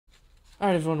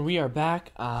Alright, everyone, we are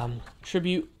back.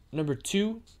 Tribute number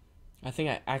 2. I think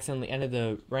I accidentally ended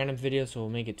the random video, so we'll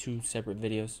make it 2 separate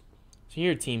videos. So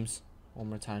here are teams, one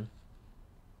more time.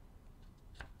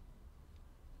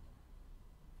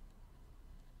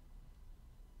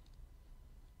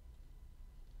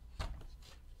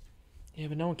 Yeah,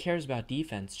 but no one cares about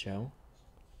defense, Joe.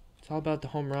 It's all about the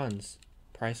home runs,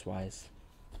 price-wise.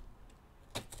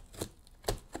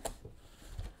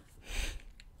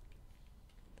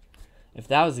 If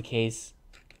that was the case,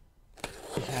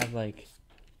 you'd have, like,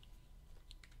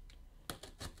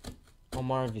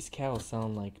 Omar Vizquel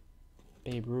sound like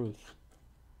Babe Ruth.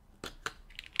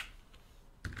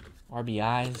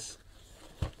 RBIs,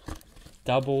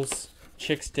 doubles,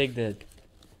 chicks dig the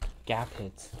gap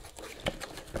hits.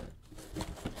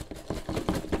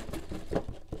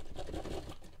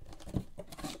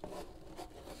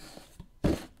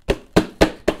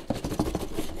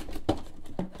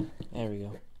 There we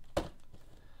go.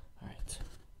 Alright.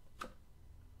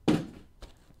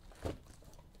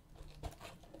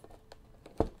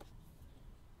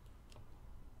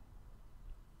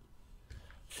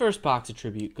 First box of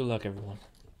tribute. Good luck, everyone.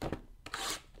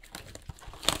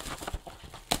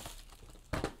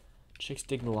 Chicks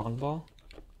dig the long ball.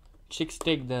 Chicks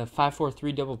dig the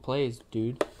 5-4-3 double plays,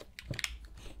 dude.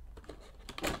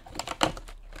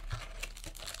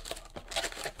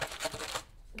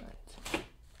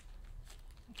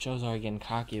 Joe's already getting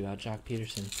cocky about Jock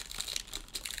Peterson.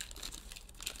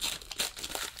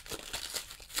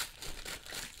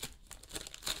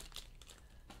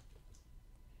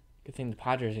 Good thing the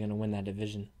Padres are going to win that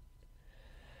division.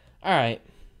 Alright.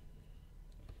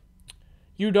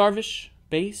 Yu Darvish,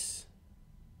 base.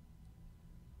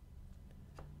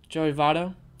 Joey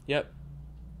Votto, yep.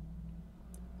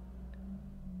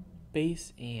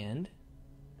 Base and...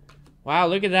 Wow,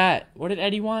 look at that. What did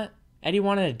Eddie want? Eddie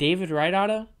wanted a David Wright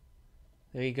auto.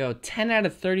 There you go. 10 out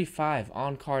of 35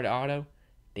 on-card auto.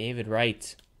 David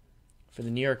Wright. For the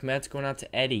New York Mets, going out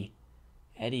to Eddie.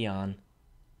 Eddie on.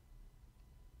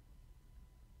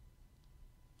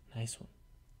 Nice one.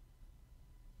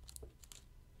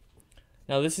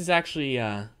 Now this is actually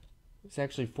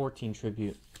 14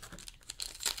 tribute.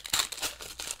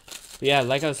 But yeah,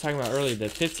 like I was talking about earlier, the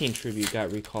 15 tribute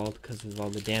got recalled because of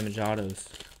all the damaged autos.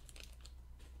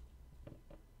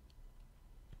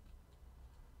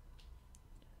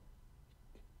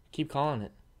 Keep calling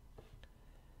it.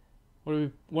 What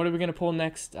are we gonna pull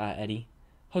next, Eddie?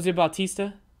 Jose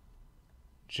Bautista,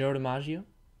 Joe DiMaggio,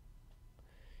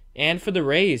 and for the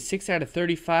Rays, 6 out of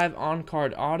 35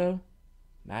 on-card auto,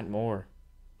 Matt Moore.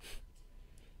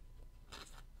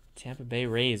 Tampa Bay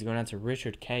Rays going out to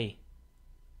Richard K.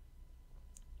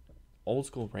 Old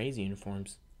school Rays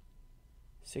uniforms,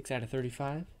 6 out of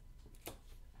 35.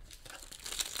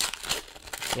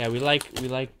 Yeah, we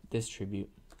like this tribute.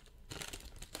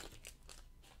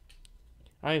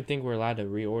 I don't even think we're allowed to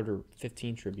reorder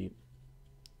 15 tribute.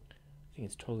 I think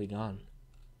it's totally gone.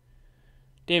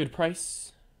 David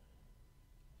Price.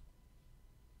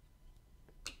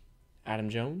 Adam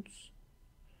Jones.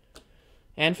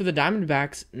 And for the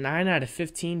Diamondbacks, 9 out of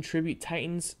 15 tribute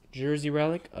Titans jersey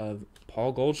relic of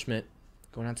Paul Goldschmidt.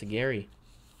 Going out to Gary.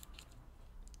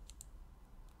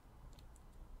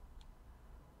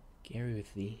 Gary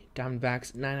with the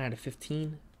Diamondbacks, 9 out of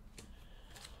 15.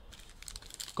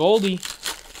 Goldie.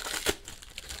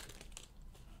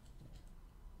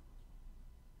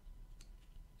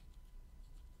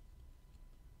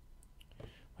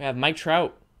 We have Mike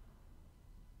Trout,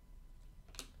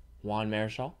 Juan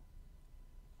Marichal,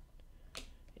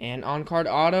 and on-card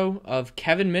auto of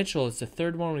Kevin Mitchell. It's the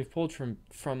third one we've pulled from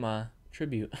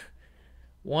tribute.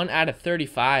 1 out of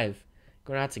 35,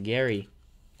 going out to Gary.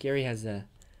 Gary has a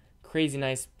crazy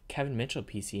nice Kevin Mitchell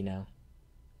PC now.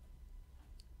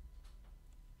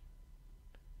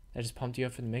 That just pumped you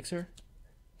up for the mixer?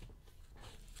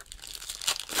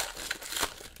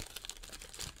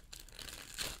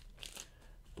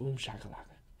 Boom shakalaka.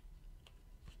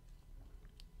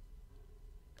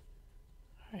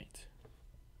 Alright.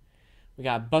 We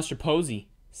got Buster Posey.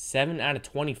 7 out of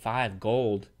 25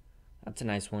 gold. That's a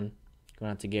nice one. Going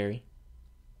out to Gary.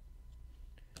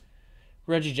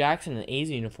 Reggie Jackson in an A's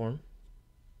uniform.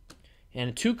 And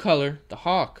a 2-color, the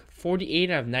Hawk. 48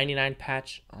 out of 99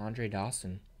 patch, Andre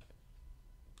Dawson.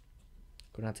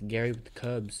 Going out to Gary with the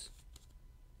Cubs.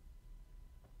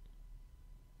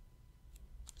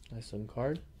 Nice looking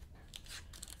card.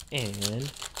 And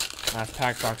last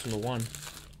pack, box number 1.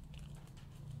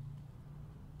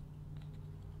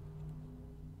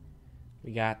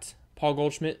 We got Paul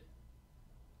Goldschmidt,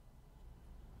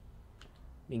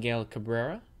 Miguel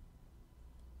Cabrera,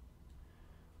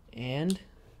 and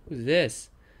who's this?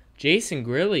 Jason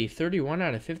Grilly, 31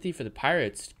 out of 50 for the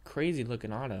Pirates. Crazy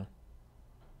looking auto.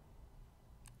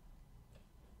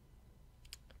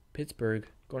 Pittsburgh,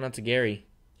 going out to Gary.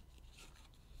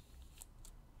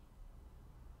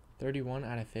 31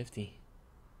 out of 50.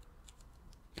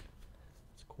 That's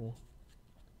cool.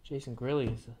 Jason Grilly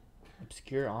is an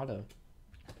obscure auto.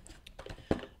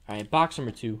 Alright, box number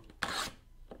 2.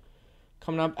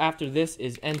 Coming up after this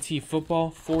is NT Football.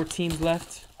 4 teams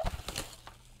left.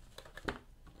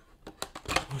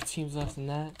 4 teams left in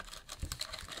that.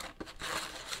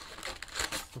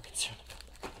 We're concerned about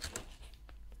that.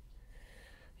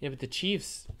 Yeah, but the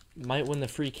Chiefs might win the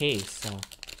free case, so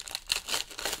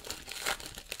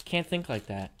can't think like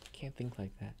that. Can't think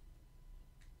like that.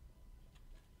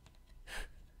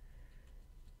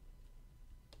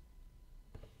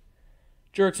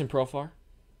 Jurickson Profar.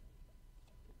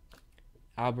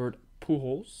 Albert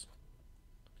Pujols.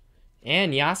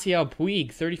 And Yasiel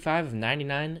Puig, 35 of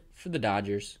 99 for the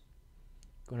Dodgers.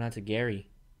 Going out to Gary.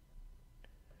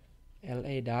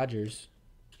 LA Dodgers.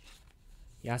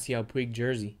 Yasiel Puig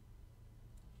jersey.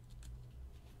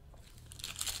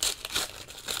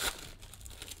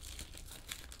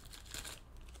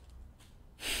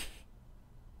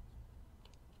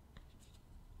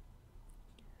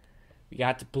 We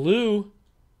got the blue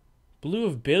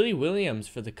of Billy Williams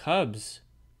for the Cubs.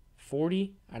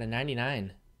 40 out of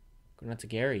 99. Going out to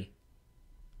Gary.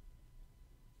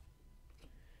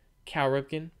 Cal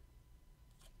Ripken.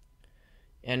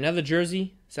 And another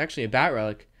jersey. It's actually a bat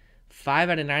relic. 5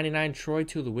 out of 99, Troy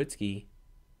Tulowitzki.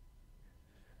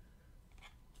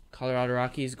 Colorado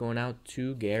Rockies going out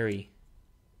to Gary.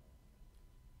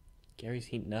 Gary's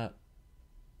heating up.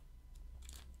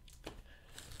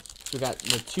 We got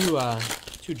the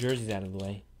two jerseys out of the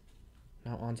way.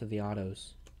 Now onto the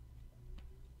autos.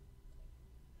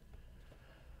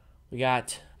 We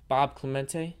got Bob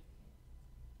Clemente,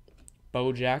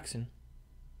 Bo Jackson,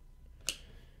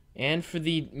 and for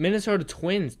the Minnesota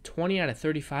Twins, 20 out of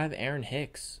 35, Aaron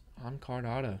Hicks on card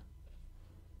auto.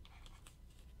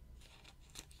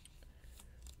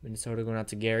 Minnesota going out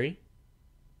to Gary.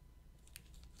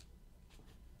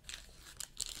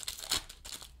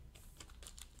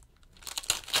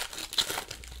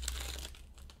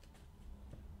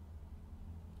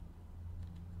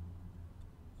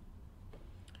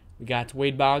 We got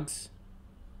Wade Boggs,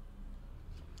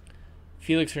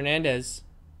 Felix Hernandez,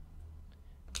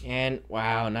 and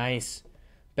wow, nice.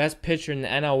 Best pitcher in the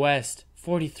NL West,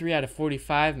 43 out of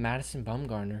 45, Madison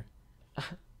Bumgarner.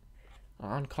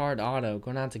 On card auto,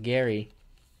 going out to Gary.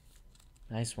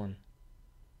 Nice one.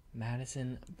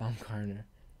 Madison Bumgarner.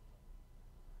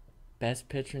 Best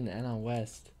pitcher in the NL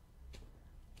West.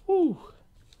 Woo!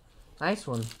 Nice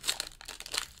one.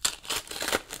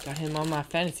 Got him on my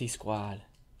fantasy squad.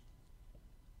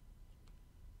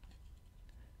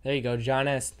 There you go, John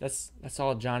S. That's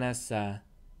all John S.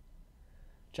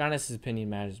 John S.'s opinion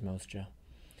matters most, Joe.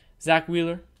 Zach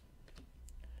Wheeler,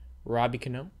 Robbie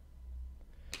Cano,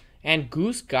 and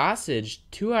Goose Gossage,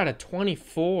 2 out of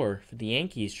 24 for the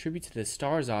Yankees. Tribute to the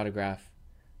Stars autograph.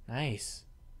 Nice.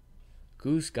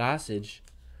 Goose Gossage.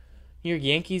 New York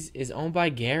Yankees is owned by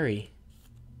Gary.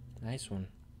 Nice one.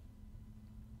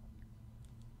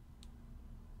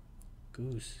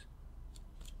 Goose.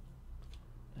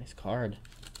 Nice card.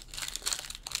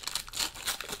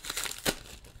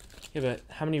 Yeah, but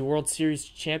how many World Series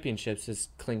championships does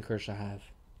Clayton Kershaw have?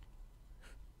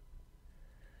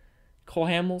 Cole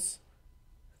Hamels?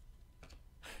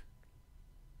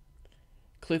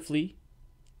 Cliff Lee?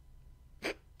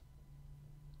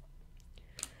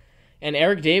 And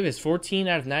Eric Davis, 14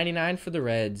 out of 99 for the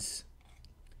Reds.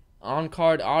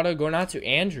 On-card auto going out to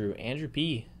Andrew. Andrew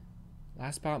P.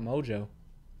 Last spot mojo.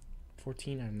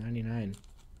 14 out of 99.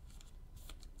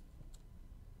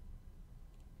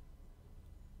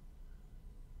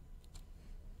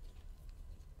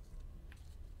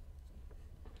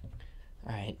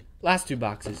 Alright, last 2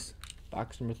 boxes.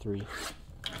 Box number 3.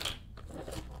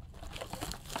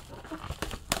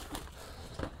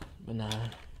 When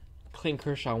Clayton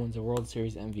Kershaw wins a World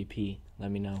Series MVP,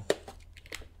 let me know.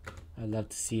 I'd love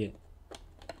to see it.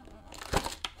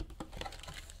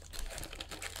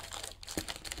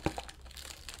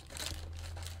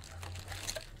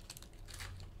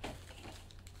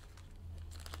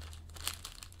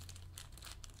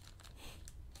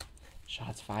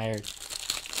 Shots fired.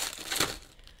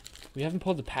 We haven't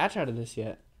pulled the patch out of this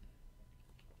yet.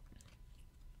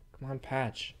 Come on,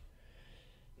 patch.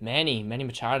 Manny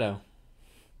Machado.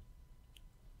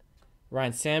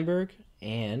 Ryan Sandberg.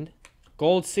 And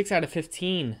gold 6 out of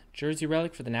 15. Jersey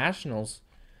relic for the Nationals.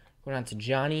 Going on to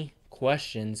Johnny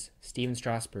Questions. Steven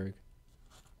Strasburg.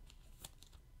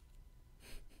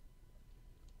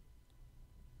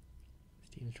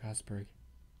 Steven Strasburg.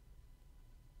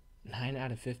 9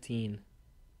 out of 15.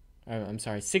 I'm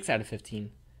sorry, 6 out of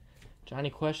 15. Johnny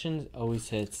Questions always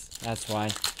hits. That's why.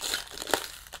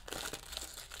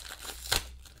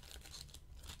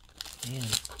 Man.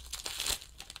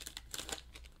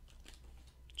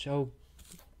 Joe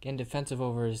getting defensive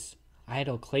over his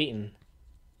idol Clayton.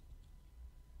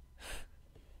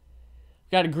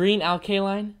 Got a green Al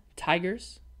Kaline.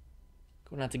 Tigers.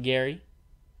 Going out to Gary.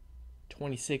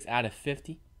 26 out of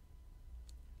 50.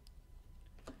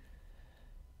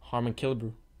 Harmon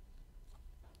Killebrew.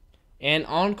 And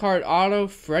on-card auto,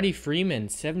 Freddie Freeman.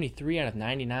 73 out of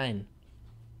 99.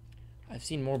 I've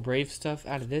seen more Brave stuff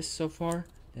out of this so far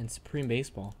than Supreme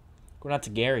Baseball. Going out to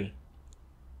Gary.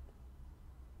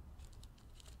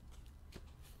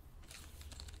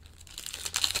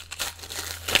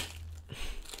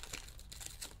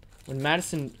 When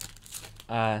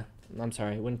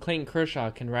when Clayton Kershaw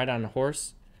can ride on a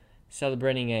horse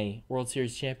celebrating a World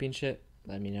Series championship,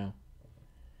 let me know.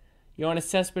 Yoenis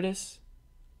Cespedes,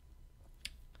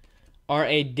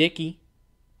 R.A. Dickey,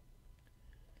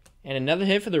 and another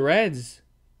hit for the Reds.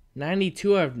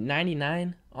 92 out of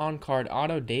 99 on-card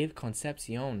auto, Dave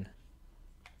Concepcion.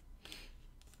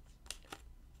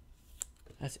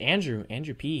 That's Andrew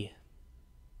P.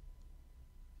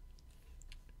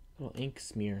 Little ink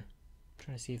smear. I'm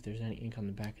trying to see if there's any ink on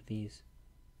the back of these.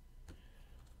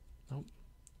 Nope.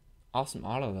 Awesome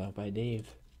auto, though, by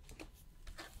Dave.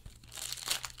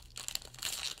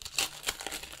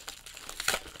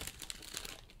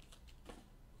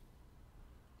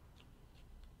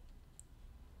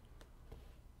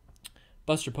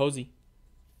 Buster Posey.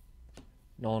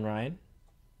 Nolan Ryan.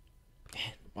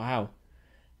 Wow.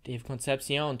 Dave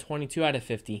Concepcion, 22 out of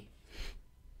 50.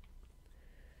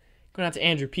 Going out to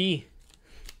Andrew P.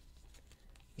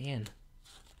 Man.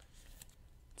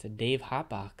 It's a Dave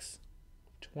Hotbox.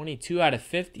 22 out of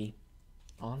 50.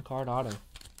 On-card auto.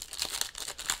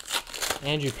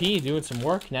 Andrew P. doing some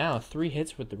work now. 3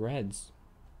 hits with the Reds.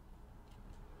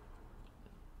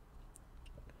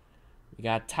 We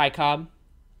got Ty Cobb.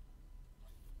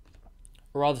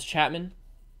 Aroldis Chapman.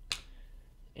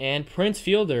 And Prince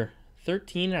Fielder.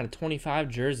 13 out of 25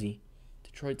 jersey.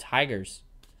 Detroit Tigers.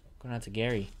 Going out to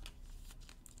Gary.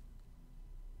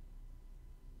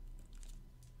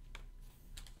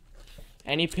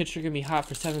 Any pitcher can be hot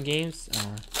for 7 games?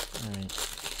 Alright.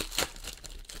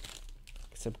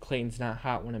 Except Clayton's not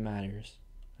hot when it matters.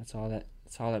 That's all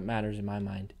that matters in my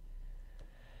mind.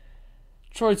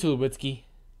 Troy Tulowitzki.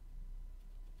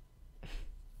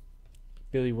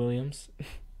 Billy Williams.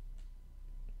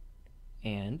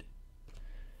 And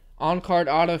on-card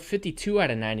auto, 52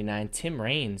 out of 99, Tim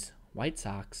Raines, White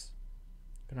Sox.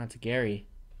 Going on to Gary.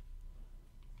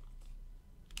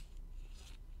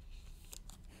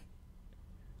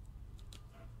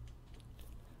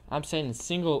 I'm saying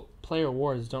single-player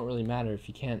awards don't really matter if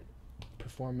you can't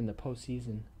perform in the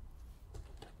postseason.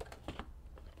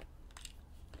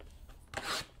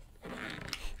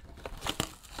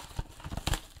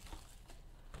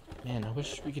 Man, I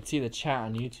wish we could see the chat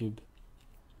on YouTube.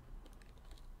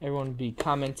 Everyone would be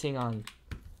commenting on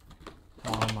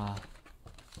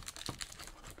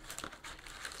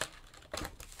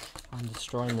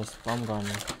destroying this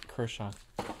Bumgarner Kershaw.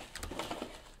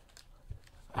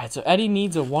 Alright, so Eddie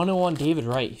needs a 101 David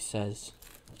Wright, he says.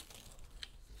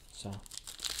 So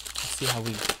let's see how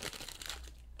we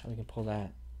can pull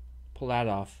that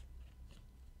off.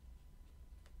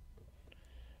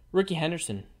 Ricky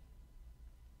Henderson.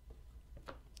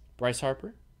 Bryce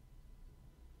Harper.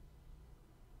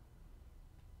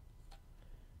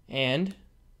 And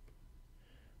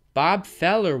Bob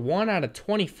Feller, 1 out of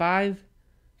 25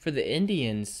 for the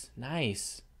Indians.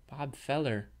 Nice. Bob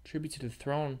Feller, tribute to the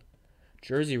throne.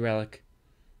 Jersey relic.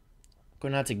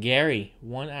 Going out to Gary,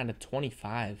 1 out of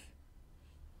 25.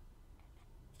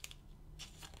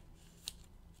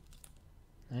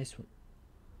 Nice one.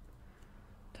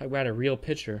 Talk about a real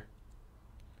pitcher.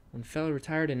 When Feller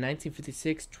retired in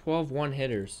 1956, 12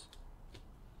 one-hitters.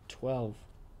 12.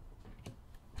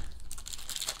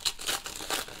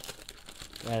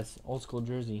 That's old school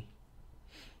jersey.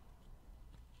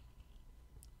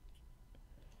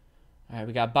 Alright,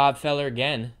 we got Bob Feller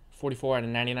again. 44 out of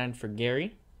 99 for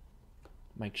Gary.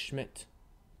 Mike Schmidt.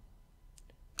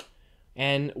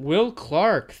 And Will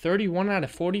Clark, 31 out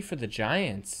of 40 for the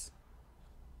Giants.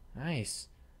 Nice.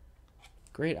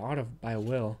 Great auto by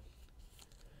Will.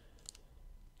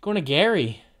 Going to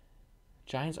Gary.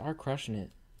 Giants are crushing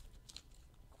it.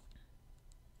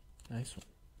 Nice one.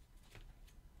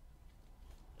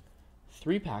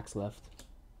 3 packs left.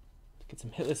 Get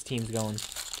some hitless teams going.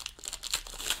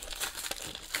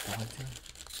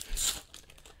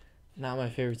 Not my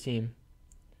favorite team.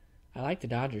 I like the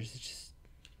Dodgers. It's just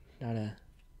not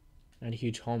a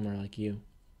huge homer like you.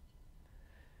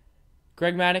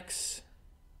 Greg Maddux.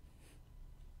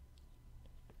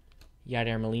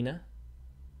 Yadier Molina.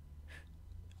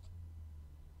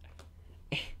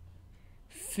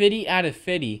 50 out of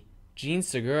 50. Gene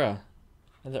Segura.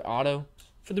 Another auto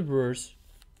for the Brewers.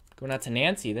 Going out to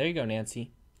Nancy. There you go,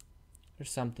 Nancy. There's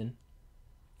something.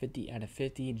 50 out of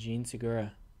 50. Gene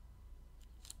Segura.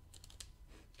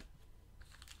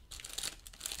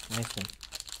 Nice one.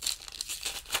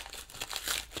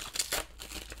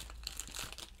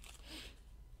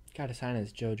 Gotta sign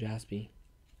as Joe Jaspi.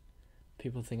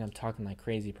 People think I'm talking like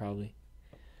crazy, probably.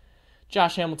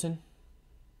 Josh Hamilton.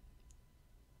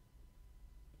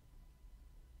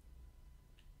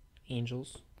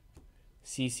 Angels.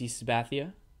 CC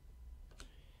Sabathia.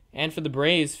 And for the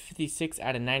Braves, 56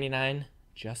 out of 99,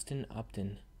 Justin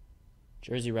Upton.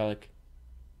 Jersey relic.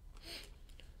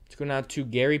 Let's go now to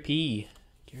Gary P.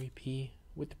 Gary P.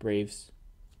 with the Braves.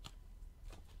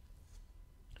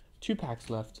 2 packs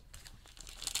left.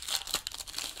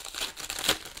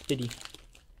 50.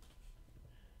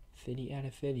 50 out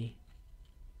of 50.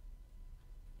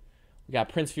 We got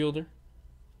Prince Fielder.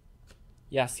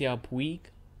 Yasiel Puig.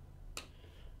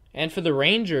 And for the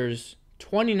Rangers,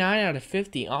 29 out of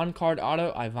 50 on-card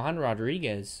auto, Ivan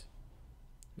Rodriguez.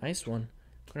 Nice one.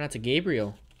 Going out to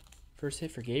Gabriel. First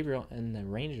hit for Gabriel and the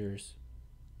Rangers.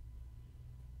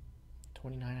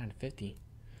 29 out of 50.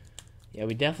 Yeah,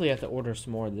 we definitely have to order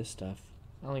some more of this stuff.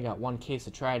 I only got 1 case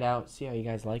to try it out, see how you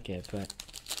guys like it, but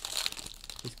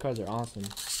these cards are awesome.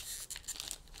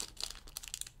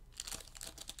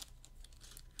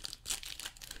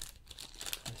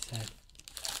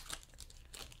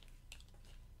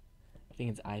 I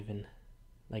think it's Ivan,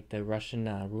 like the Russian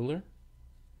ruler.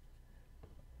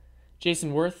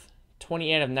 Jason Worth,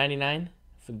 28 out of 99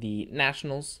 for the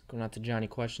Nationals. Going out to Johnny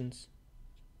Questions.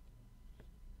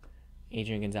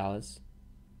 Adrian Gonzalez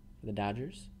for the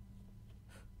Dodgers.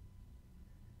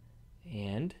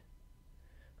 And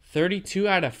 32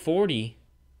 out of 40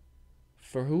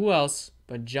 for who else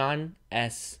but John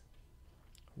S.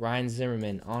 Ryan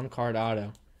Zimmerman, on-card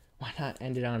auto. Why not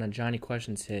end it on a Johnny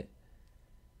Questions hit?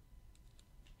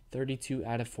 32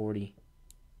 out of 40.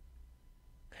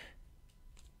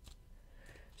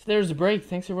 So there's the break.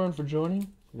 Thanks everyone for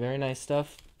joining. Very nice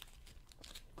stuff.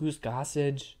 Goose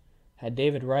Gossage. Had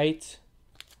David Wright.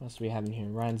 What else do we have in here?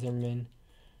 Ryan Zimmerman.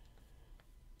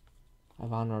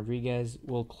 Ivan Rodriguez.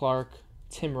 Will Clark.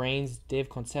 Tim Raines. Dave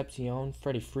Concepcion.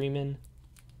 Freddie Freeman.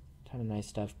 Ton of nice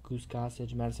stuff. Goose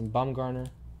Gossage. Madison Bumgarner.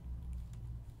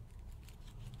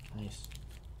 Nice.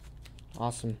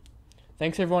 Awesome.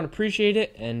 Thanks, everyone. Appreciate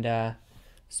it. And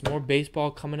some more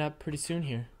baseball coming up pretty soon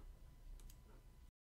here.